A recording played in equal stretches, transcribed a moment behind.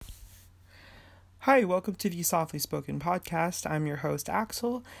Hi, welcome to the Softly Spoken podcast. I'm your host,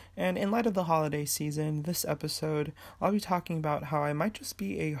 Axel, and in light of the holiday season, this episode, I'll be talking about how I might just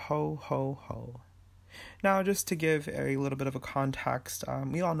be a ho ho ho. Now, just to give a little bit of a context,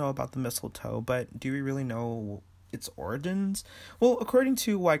 we all know about the mistletoe, but do we really know its origins? Well, according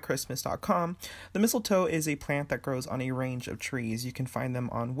to whychristmas.com, the mistletoe is a plant that grows on a range of trees. You can find them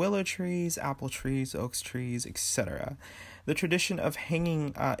on willow trees, apple trees, oak trees, etc. The tradition of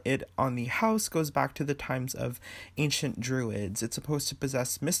hanging it on the house goes back to the times of ancient druids. It's supposed to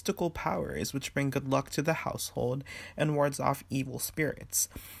possess mystical powers, which bring good luck to the household and wards off evil spirits.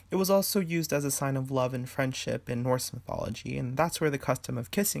 It was also used as a sign of love and friendship in Norse mythology, and that's where the custom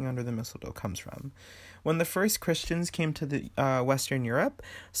of kissing under the mistletoe comes from. When the first Christians came to the Western Europe,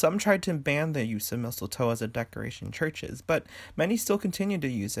 some tried to ban the use of mistletoe as a decoration in churches, but many still continued to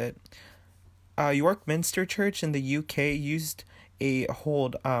use it. York Minster Church in the UK used to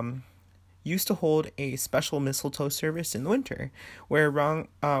hold a special mistletoe service in the winter, where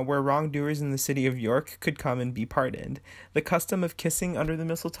wrongdoers in the city of York could come and be pardoned. The custom of kissing under the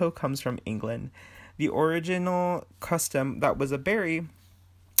mistletoe comes from England. The original custom was that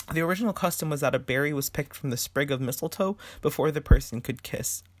a berry was picked from the sprig of mistletoe before the person could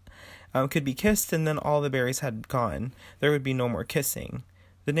be kissed, and then all the berries had gone. There would be no more kissing.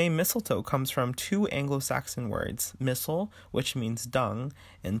 The name mistletoe comes from two Anglo-Saxon words, mistle, which means dung,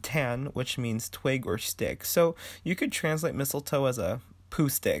 and tan, which means twig or stick. So you could translate mistletoe as a poo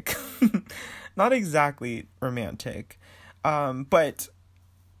stick. Not exactly romantic. But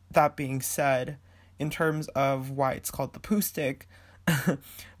that being said, in terms of why it's called the poo stick,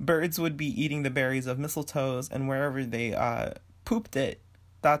 birds would be eating the berries of mistletoes, and wherever they pooped it,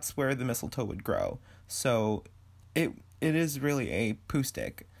 that's where the mistletoe would grow. So it is really a poo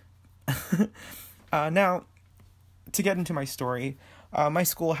stick. Now, to get into my story, my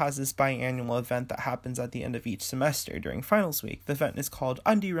school has this biannual event that happens at the end of each semester during finals week. The event is called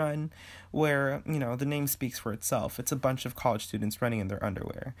Undie Run, where, the name speaks for itself. It's a bunch of college students running in their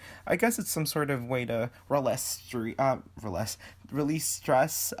underwear. I guess it's some sort of way to release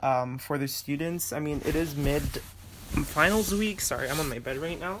stress for the students. I mean, it is mid-finals week. Sorry, I'm on my bed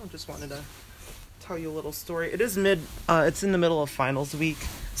right now. I just wanted to tell you a little story. It's in the middle of finals week.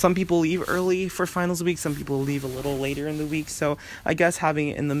 Some people leave early for finals week, some people leave a little later in the week, so I guess having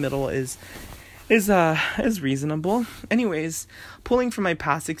it in the middle is reasonable. Anyways, pulling from my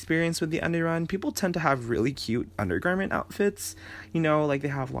past experience with the Undie Run, people tend to have really cute undergarment outfits, like they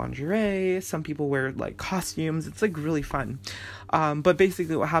have lingerie, some people wear like costumes. It's like really fun. But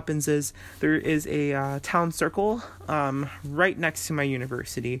basically what happens is there is a town circle right next to my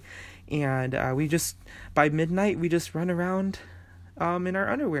university, and by midnight we just run around in our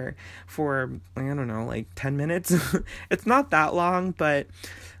underwear for, I don't know, like 10 minutes. It's not that long, but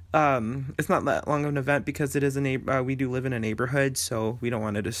it's not that long of an event because it is we do live in a neighborhood, so we don't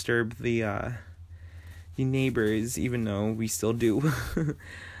want to disturb the neighbors, even though we still do.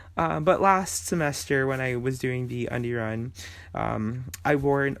 But last semester, when I was doing the Undie Run, I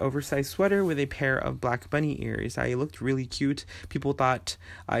wore an oversized sweater with a pair of black bunny ears. I looked really cute. People thought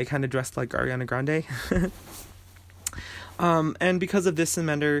I kind of dressed like Ariana Grande. And because of this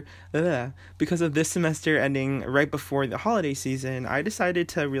semester ending right before the holiday season, I decided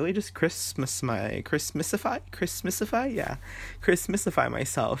to really just Christmasify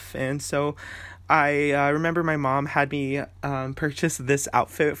myself. And so I remember my mom had me purchase this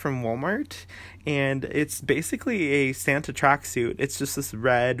outfit from Walmart, and it's basically a Santa tracksuit. It's just this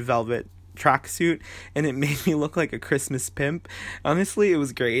red velvet tracksuit, and it made me look like a Christmas pimp. Honestly, it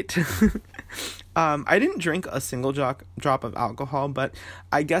was great. I didn't drink a single drop of alcohol, but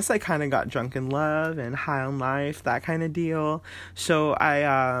I guess I kind of got drunk in love and high on life, that kind of deal. So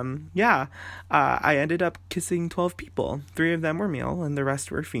I ended up kissing 12 people. 3 of them were male and the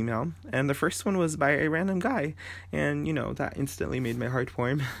rest were female. And the first one was by a random guy. And, that instantly made my heart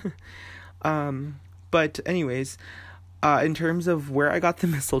warm. But anyways, in terms of where I got the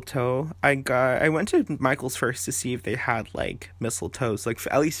mistletoe, I went to Michael's first to see if they had like mistletoes, like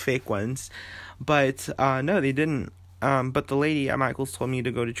at least fake ones, but no, they didn't. But the lady at Michael's told me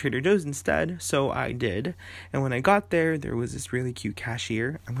to go to Trader Joe's instead, so I did. And when I got there was this really cute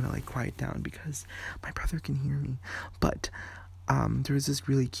cashier. I'm gonna quiet down because my brother can hear me. But there was this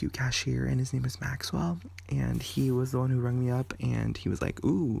really cute cashier, and his name was Maxwell, and he was the one who rung me up, and he was like,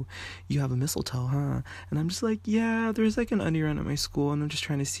 "Ooh, you have a mistletoe, huh?" And I'm just like, "Yeah, there's like an Undie Run at my school, and I'm just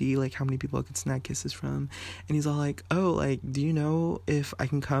trying to see like how many people I could snag kisses from." And he's all like, "Oh, like, do you know if I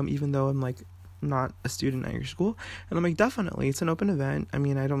can come even though I'm like not a student at your school?" And I'm like, "Definitely, it's an open event. I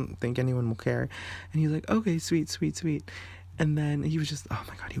mean, I don't think anyone will care." And he's like, "Okay, sweet." And then he was just, oh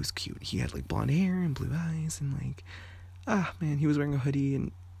my god, he was cute. He had like blonde hair and blue eyes, and like, man, he was wearing a hoodie,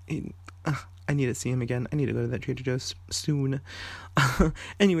 and I need to see him again. I need to go to that Trader Joe's soon.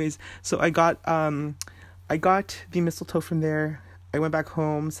 Anyways, so I got the mistletoe from there. I went back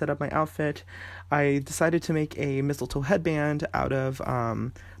home, set up my outfit. I decided to make a mistletoe headband out of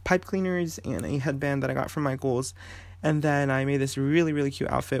pipe cleaners and a headband that I got from Michael's. And then I made this really, really cute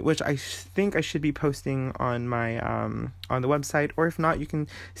outfit, which I think I should be posting on my on the website, or if not, you can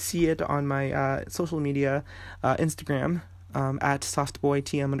see it on my social media, Instagram, at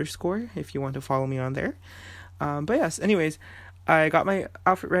softboytm_, if you want to follow me on there. But yes, anyways, I got my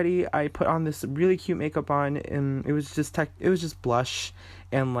outfit ready. I put on this really cute makeup on, and it was just blush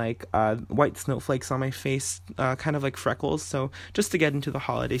and like white snowflakes on my face, kind of like freckles. So just to get into the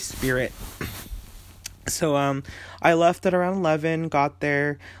holiday spirit. So I left at around 11, got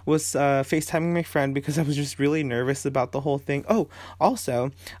there, was FaceTiming my friend because I was just really nervous about the whole thing. Oh,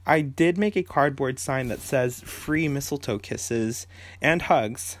 also, I did make a cardboard sign that says free mistletoe kisses and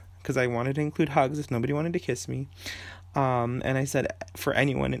hugs, because I wanted to include hugs if nobody wanted to kiss me. And I said for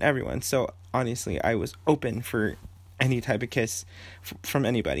anyone and everyone. So honestly, I was open for any type of kiss from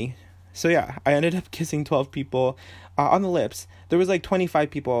anybody. So yeah, I ended up kissing 12 people on the lips. There was like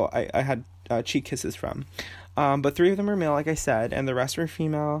 25 people I had cheek kisses from, but 3 of them were male, like I said, and the rest were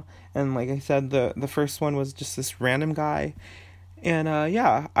female. And like I said, the first one was just this random guy. And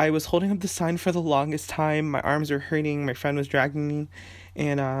yeah, I was holding up the sign for the longest time. My arms were hurting. My friend was dragging me,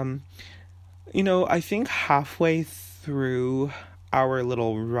 and I think halfway through our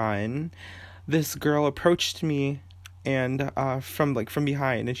little run, this girl approached me and from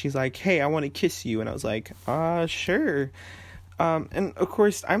behind, and she's like, "Hey, I want to kiss you." And I was like, sure. And of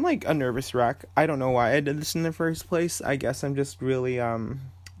course, I'm like a nervous wreck. I don't know why I did this in the first place. I guess I'm just really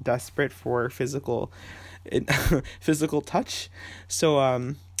desperate for physical touch.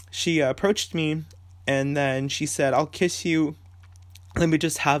 So she approached me, and then she said, "I'll kiss you. Let me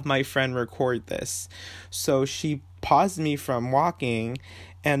just have my friend record this." So she paused me from walking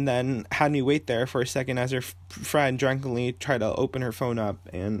and then had me wait there for a second as her friend drunkenly tried to open her phone up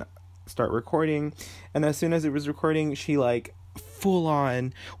and start recording. And as soon as it was recording, she like full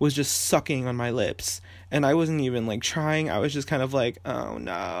on was just sucking on my lips, and I wasn't even like trying. I was just kind of like, oh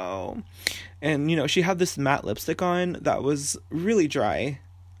no. And she had this matte lipstick on that was really dry,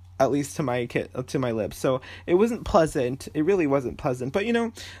 at least to my lips, so it wasn't pleasant. It really wasn't pleasant, but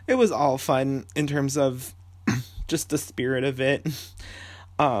it was all fun in terms of just the spirit of it.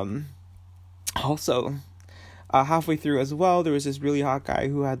 Also, halfway through as well, there was this really hot guy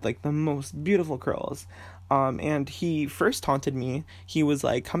who had like the most beautiful curls. And he first taunted me. He was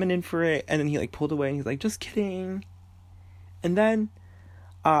like coming in for it, and then he like pulled away and he's like, "Just kidding." And then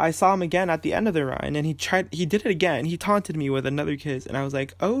I saw him again at the end of the run, and he did it again. He taunted me with another kiss, and I was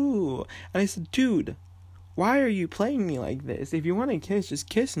like, "Oh." And I said, "Dude, why are you playing me like this? If you want to kiss, just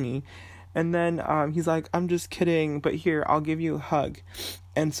kiss me." And then he's like, "I'm just kidding, but here, I'll give you a hug."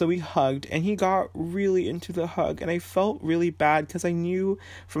 And so we hugged, and he got really into the hug, and I felt really bad because I knew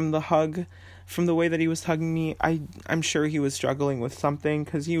from the way that he was hugging me, I'm sure he was struggling with something,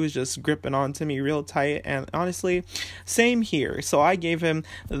 because he was just gripping onto me real tight. And honestly, same here. So I gave him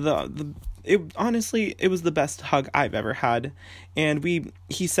it was the best hug I've ever had. And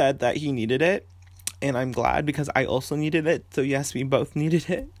he said that he needed it, and I'm glad, because I also needed it. So yes, we both needed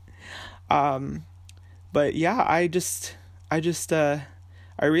it. But yeah, I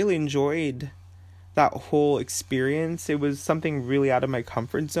really enjoyed that whole experience. It was something really out of my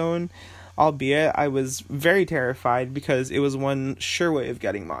comfort zone, albeit I was very terrified because it was one sure way of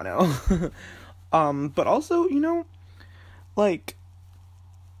getting mono. But also, like,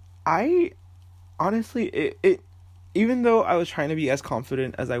 I honestly, it even though I was trying to be as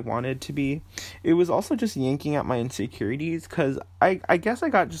confident as I wanted to be, it was also just yanking at my insecurities, because I guess I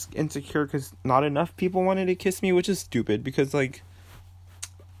got just insecure because not enough people wanted to kiss me, which is stupid, because, like,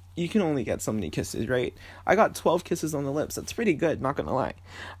 you can only get so many kisses, right? I got 12 kisses on the lips. That's pretty good, not gonna lie.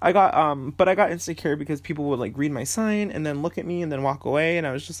 But I got insecure because people would, like, read my sign and then look at me and then walk away, and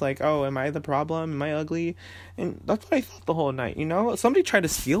I was just like, oh, am I the problem? Am I ugly? And that's what I thought the whole night, Somebody tried to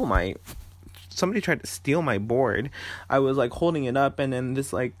steal my board. I was like holding it up, and then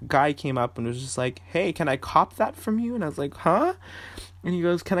this like guy came up and was just like, "Hey, can I cop that from you?" And I was like, "Huh?" And he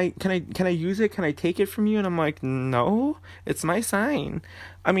goes, Can I use it? Can I take it from you?" And I'm like, "No, it's my sign."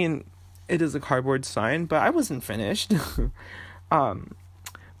 I mean, it is a cardboard sign, but I wasn't finished.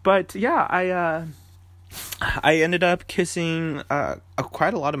 But yeah, I ended up kissing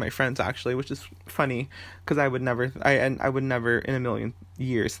quite a lot of my friends, actually, which is funny because I would never in a million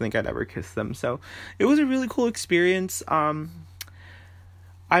years think I'd ever kiss them. So it was a really cool experience.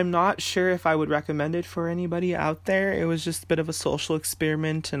 I'm not sure if I would recommend it for anybody out there. It was just a bit of a social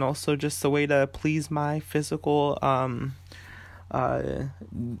experiment, and also just a way to please my physical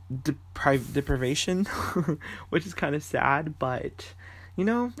deprivation, which is kind of sad, but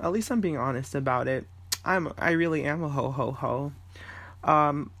at least I'm being honest about it. I really am a ho ho ho.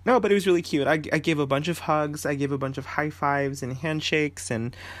 No, but it was really cute. I gave a bunch of hugs. I gave a bunch of high fives and handshakes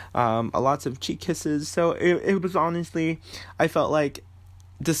and lots of cheek kisses. So it was honestly, I felt like,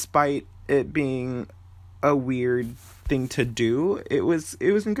 despite it being a weird thing to do, it was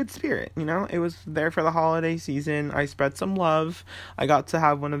in good spirit. It was there for the holiday season. I spread some love. I got to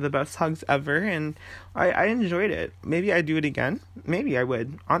have one of the best hugs ever, and I enjoyed it. Maybe I'd do it again. Maybe I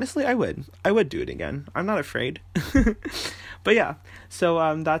would. Honestly, I would do it again. I'm not afraid. But yeah,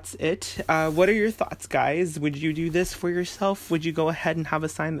 so that's it. What are your thoughts, guys? Would you do this for yourself? Would you go ahead and have a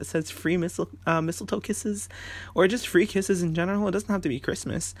sign that says free mistletoe kisses, or just free kisses in general? It doesn't have to be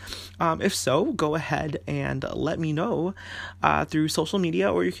Christmas. If so, go ahead and let me know through social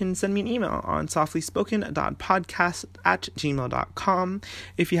media, or you can send me an email on softlyspoken.podcast@gmail.com.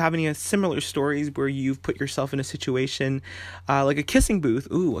 If you have any similar stories where you've put yourself in a situation like a kissing booth.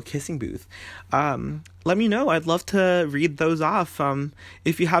 Ooh, a kissing booth. Let me know. I'd love to read those off.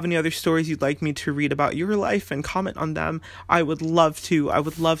 If you have any other stories you'd like me to read about your life and comment on them, I would love to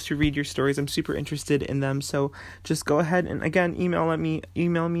read your stories. I'm super interested in them. So just go ahead and, again, email me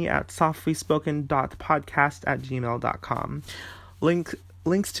at softlyspoken.podcast@gmail.com.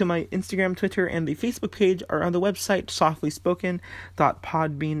 Links to my Instagram, Twitter, and the Facebook page are on the website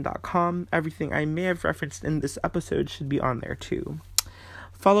softlyspoken.podbean.com. Everything I may have referenced in this episode should be on there too.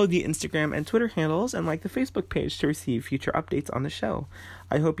 Follow the Instagram and Twitter handles and like the Facebook page to receive future updates on the show.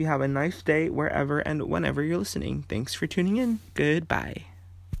 I hope you have a nice day wherever and whenever you're listening. Thanks for tuning in. Goodbye.